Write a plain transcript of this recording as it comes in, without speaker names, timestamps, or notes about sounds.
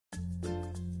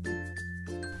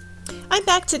I'm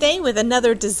back today with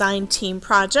another design team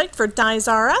project for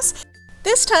DiesRUs.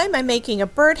 This time I'm making a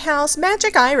Birdhouse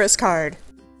Magic Iris card.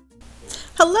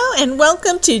 Hello and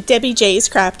welcome to Debbie J's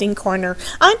Crafting Corner.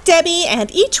 I'm Debbie and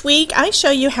each week I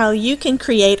show you how you can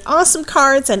create awesome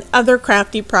cards and other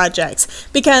crafty projects.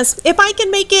 Because if I can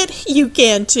make it, you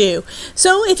can too.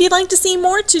 So if you'd like to see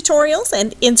more tutorials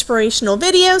and inspirational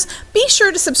videos, be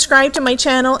sure to subscribe to my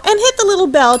channel and hit the little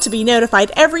bell to be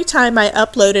notified every time I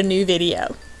upload a new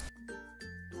video.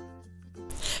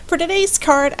 For today's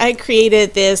card, I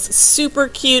created this super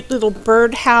cute little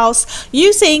birdhouse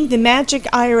using the Magic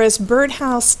Iris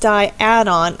Birdhouse die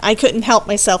add-on. I couldn't help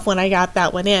myself when I got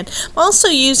that one in. I'm also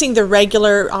using the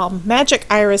regular Magic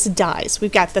Iris dies.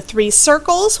 We've got the 3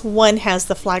 circles. One has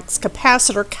the flux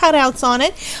capacitor cutouts on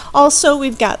it. Also,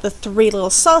 we've got the 3 little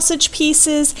sausage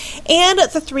pieces and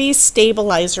the 3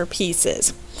 stabilizer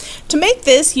pieces. To make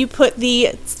this, you put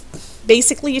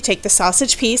basically, you take the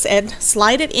sausage piece and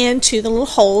slide it into the little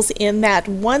holes in that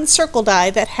one circle die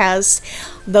that has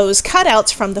those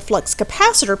cutouts from the flux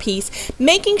capacitor piece,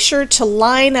 making sure to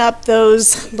line up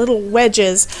those little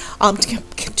wedges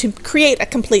to create a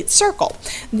complete circle.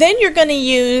 Then you're going to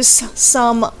use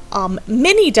some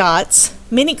mini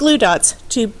glue dots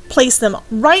to place them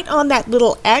right on that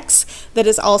little X that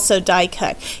is also die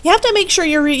cut. You have to make sure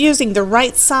you're using the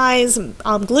right size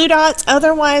glue dots,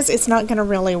 otherwise it's not going to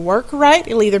really work right.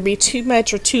 It'll either be too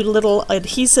much or too little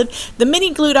adhesive. The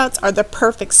mini glue dots are the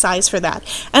perfect size for that.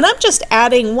 And I'm just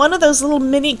adding one of those little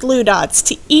mini glue dots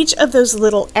to each of those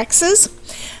little X's,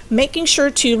 making sure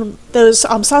those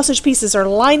sausage pieces are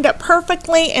lined up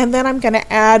perfectly, and then I'm going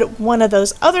to add one of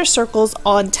those other circles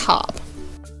on top.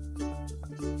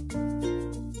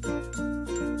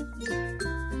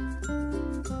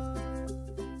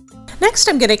 Next,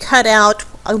 I'm going to cut out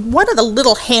one of the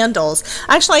little handles.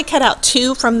 Actually, I cut out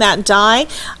 2 from that die,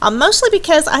 mostly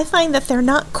because I find that they're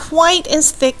not quite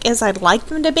as thick as I'd like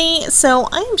them to be, so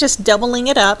I'm just doubling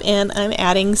it up and I'm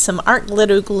adding some art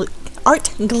glitter glue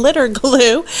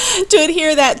to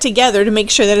adhere that together to make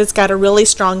sure that it's got a really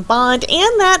strong bond,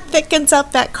 and that thickens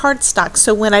up that cardstock,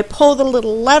 so when I pull the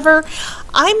little lever,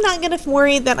 I'm not going to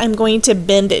worry that I'm going to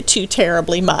bend it too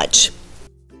terribly much.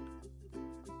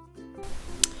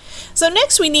 So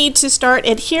next we need to start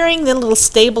adhering the little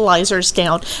stabilizers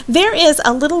down. There is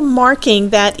a little marking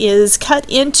that is cut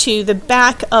into the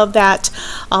back of that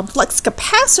flux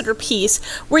capacitor piece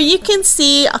where you can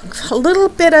see a little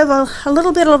bit of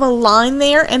a line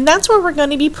there, and that's where we're going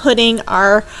to be putting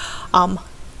our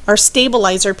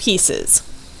stabilizer pieces.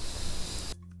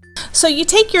 So you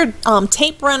take your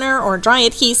tape runner or dry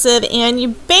adhesive and you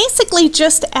basically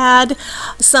just add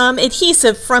some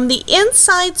adhesive from the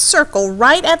inside circle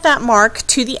right at that mark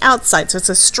to the outside. So it's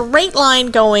a straight line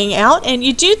going out, and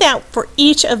you do that for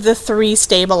each of the 3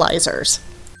 stabilizers.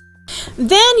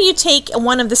 Then you take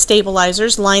one of the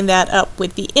stabilizers, line that up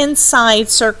with the inside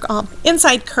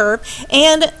curve,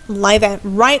 and lie that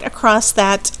right across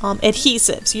that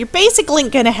adhesive. So you're basically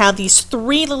going to have these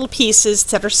 3 little pieces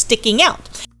that are sticking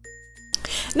out.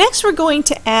 Next, we're going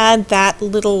to add that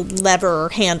little lever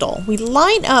handle. We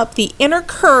line up the inner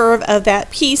curve of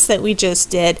that piece that we just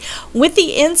did with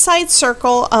the inside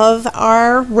circle of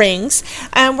our rings,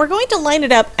 and we're going to line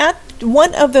it up at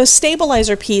one of those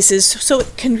stabilizer pieces so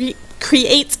it can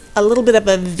create a little bit of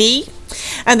a V.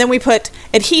 And then we put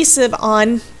adhesive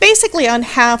on, basically on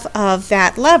half of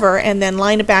that lever, and then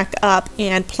line it back up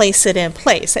and place it in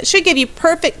place. That should give you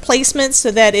perfect placement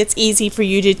so that it's easy for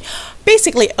you to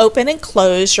basically open and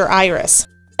close your iris.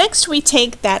 Next, we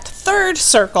take that 3rd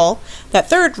circle, that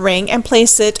 3rd ring, and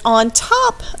place it on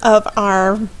top of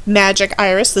our Magic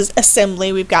Iris, this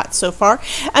assembly we've got so far.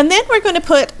 And then we're going to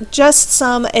put just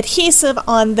some adhesive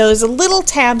on those little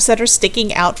tabs that are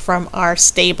sticking out from our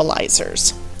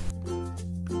stabilizers.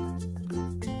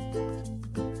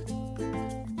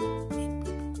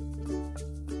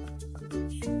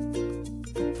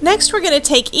 Next, we're going to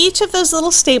take each of those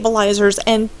little stabilizers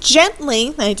and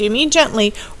gently, I do mean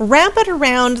gently, wrap it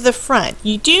around the front.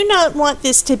 You do not want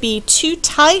this to be too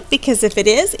tight, because if it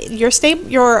is,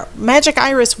 your Magic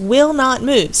Iris will not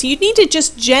move. So you need to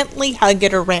just gently hug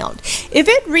it around. If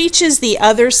it reaches the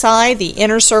other side, the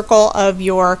inner circle of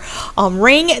your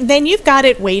ring, then you've got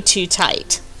it way too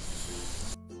tight.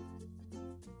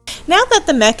 Now that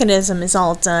the mechanism is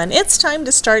all done, it's time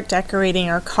to start decorating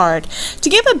our card. To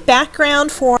give a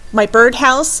background for my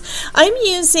birdhouse, I'm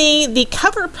using the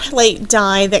cover plate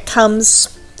die that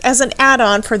comes as an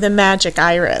add-on for the Magic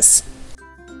Iris.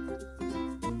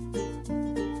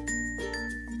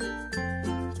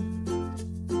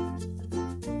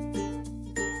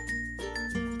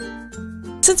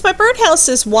 Since my birdhouse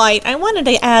is white, I wanted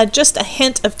to add just a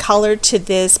hint of color to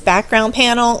this background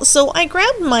panel, so I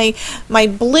grabbed my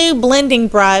blue blending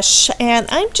brush and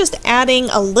I'm just adding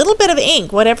a little bit of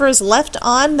ink, whatever is left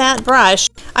on that brush,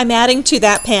 I'm adding to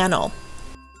that panel.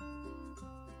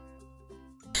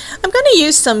 I'm going to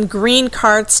use some green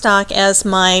cardstock as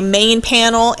my main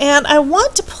panel, and I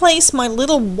want to place my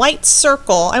little white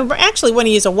circle. I actually want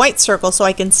to use a white circle so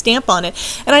I can stamp on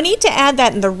it, and I need to add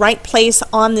that in the right place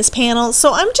on this panel,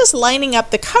 so I'm just lining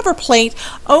up the cover plate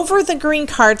over the green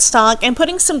cardstock and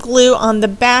putting some glue on the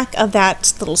back of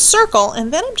that little circle,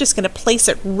 and then I'm just going to place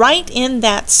it right in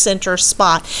that center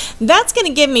spot. That's going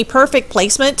to give me perfect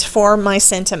placement for my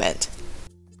sentiment.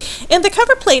 In the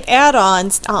cover plate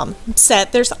add-ons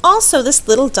set, there's also this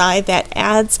little die that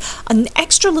adds an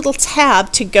extra little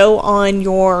tab to go on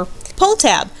your pull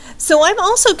tab. So I'm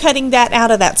also cutting that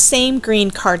out of that same green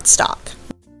cardstock.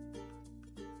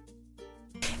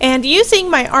 And using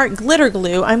my art glitter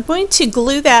glue, I'm going to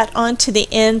glue that onto the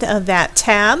end of that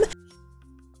tab.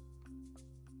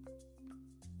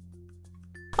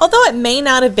 Although it may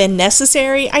not have been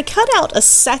necessary, I cut out a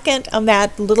second of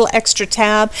that little extra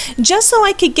tab just so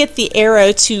I could get the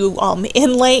arrow to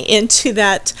inlay into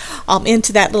that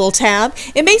little tab.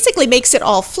 It basically makes it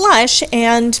all flush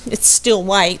and it's still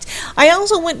white. I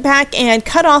also went back and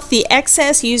cut off the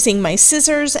excess using my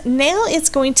scissors. Now it's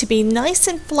going to be nice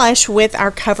and flush with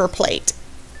our cover plate.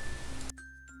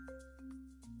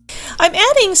 I'm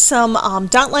adding some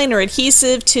dot liner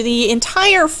adhesive to the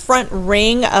entire front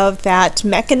ring of that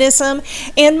mechanism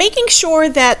and making sure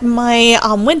that my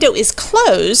window is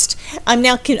closed. I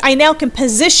now can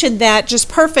position that just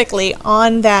perfectly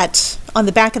on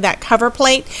the back of that cover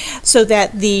plate so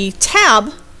that the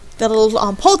tab, the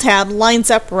little pull tab, lines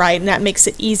up right, and that makes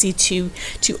it easy to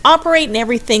operate and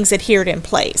everything's adhered in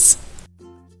place.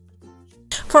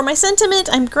 For my sentiment,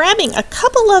 I'm grabbing a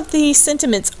couple of the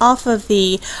sentiments off of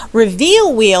the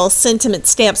Reveal Wheel sentiment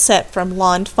stamp set from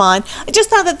Lawn Fawn. I just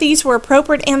thought that these were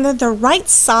appropriate and they're the right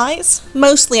size.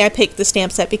 Mostly I picked the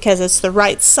stamp set because it's the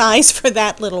right size for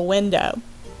that little window.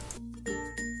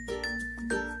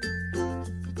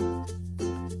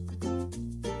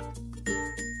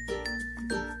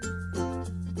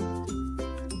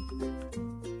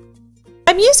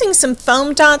 I'm using some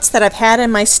foam dots that I've had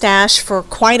in my stash for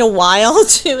quite a while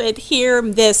to adhere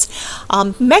this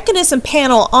mechanism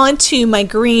panel onto my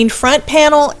green front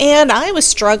panel, and I was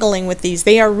struggling with these.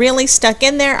 They are really stuck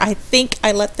in there. I think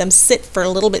I let them sit for a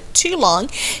little bit too long.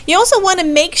 You also want to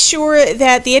make sure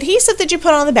that the adhesive that you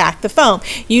put on the back, the foam,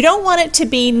 you don't want it to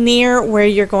be near where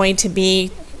you're going to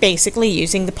be basically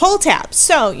using the pull tab.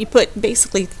 So you put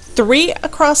basically 3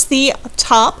 across the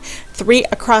top, 3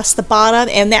 across the bottom,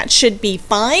 and that should be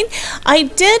fine. I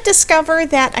did discover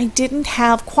that I didn't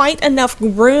have quite enough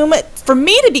room for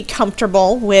me to be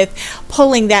comfortable with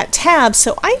pulling that tab,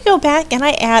 so I go back and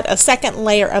I add a second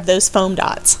layer of those foam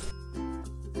dots.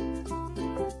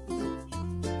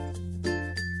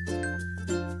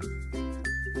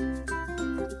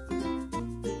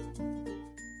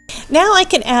 Now I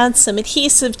can add some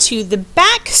adhesive to the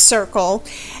back circle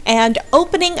and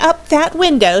opening up that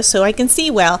window so I can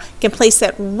see well, can place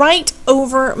that right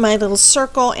over my little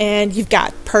circle and you've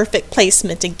got perfect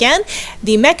placement again.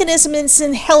 The mechanism is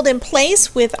held in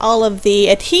place with all of the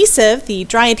adhesive, the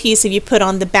dry adhesive you put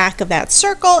on the back of that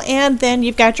circle, and then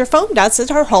you've got your foam dots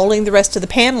that are holding the rest of the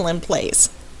panel in place.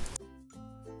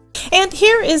 And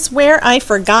here is where I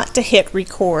forgot to hit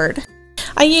record.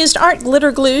 I used art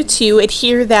glitter glue to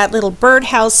adhere that little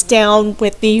birdhouse down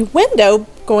with the window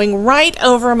going right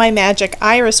over my magic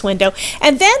iris window,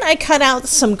 and then I cut out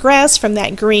some grass from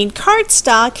that green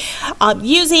cardstock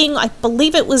using, I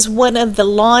believe it was one of the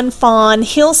Lawn Fawn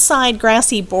hillside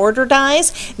grassy border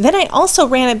dies. Then I also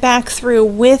ran it back through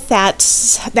with that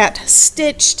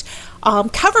stitched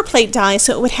cover plate die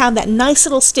so it would have that nice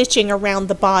little stitching around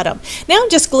the bottom. Now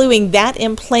I'm just gluing that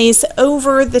in place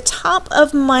over the top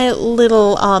of my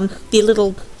little the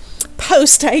little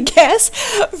post, I guess,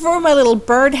 for my little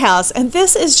birdhouse, and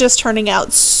this is just turning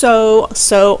out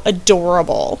so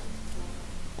adorable.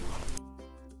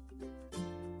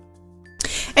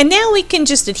 And now we can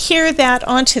just adhere that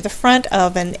onto the front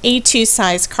of an A2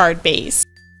 size card base.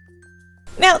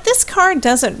 Now this card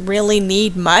doesn't really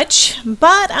need much,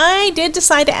 but I did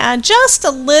decide to add just a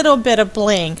little bit of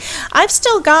bling. I've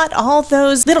still got all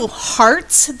those little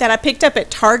hearts that I picked up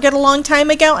at Target a long time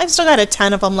ago. I've still got a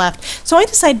ton of them left, so I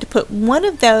decided to put one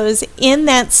of those in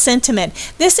that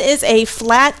sentiment. This is a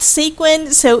flat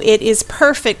sequin, so it is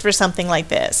perfect for something like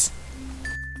this.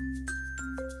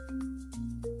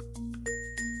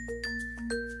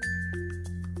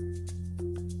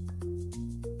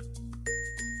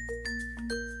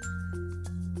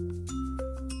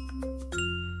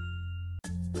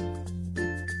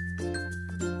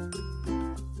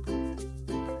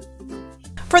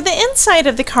 For the inside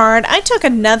of the card, I took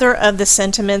another of the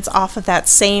sentiments off of that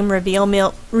same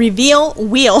reveal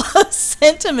wheel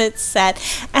sentiment set,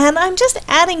 and I'm just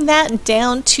adding that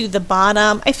down to the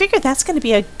bottom. I figured that's going to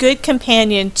be a good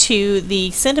companion to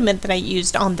the sentiment that I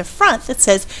used on the front that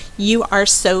says, "You are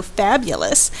so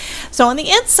fabulous." So on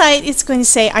the inside, it's going to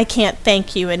say, "I can't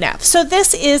thank you enough." So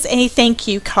this is a thank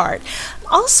you card.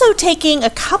 Also taking a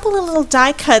couple of little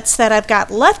die cuts that I've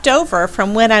got left over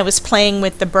from when I was playing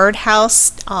with the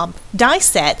Birdhouse die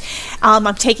set.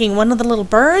 I'm taking one of the little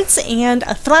birds and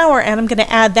a flower, and I'm going to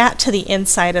add that to the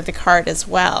inside of the card as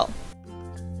well.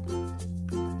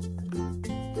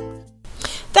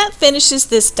 That finishes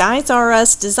this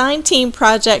DiesRUs design team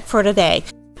project for today.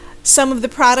 Some of the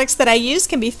products that I use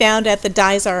can be found at the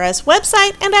DiesRUs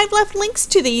website, and I've left links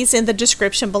to these in the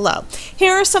description below.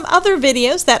 Here are some other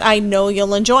videos that I know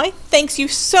you'll enjoy. Thanks you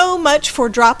so much for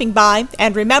dropping by,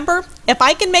 and remember, if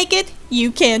I can make it,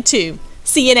 you can too.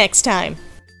 See you next time.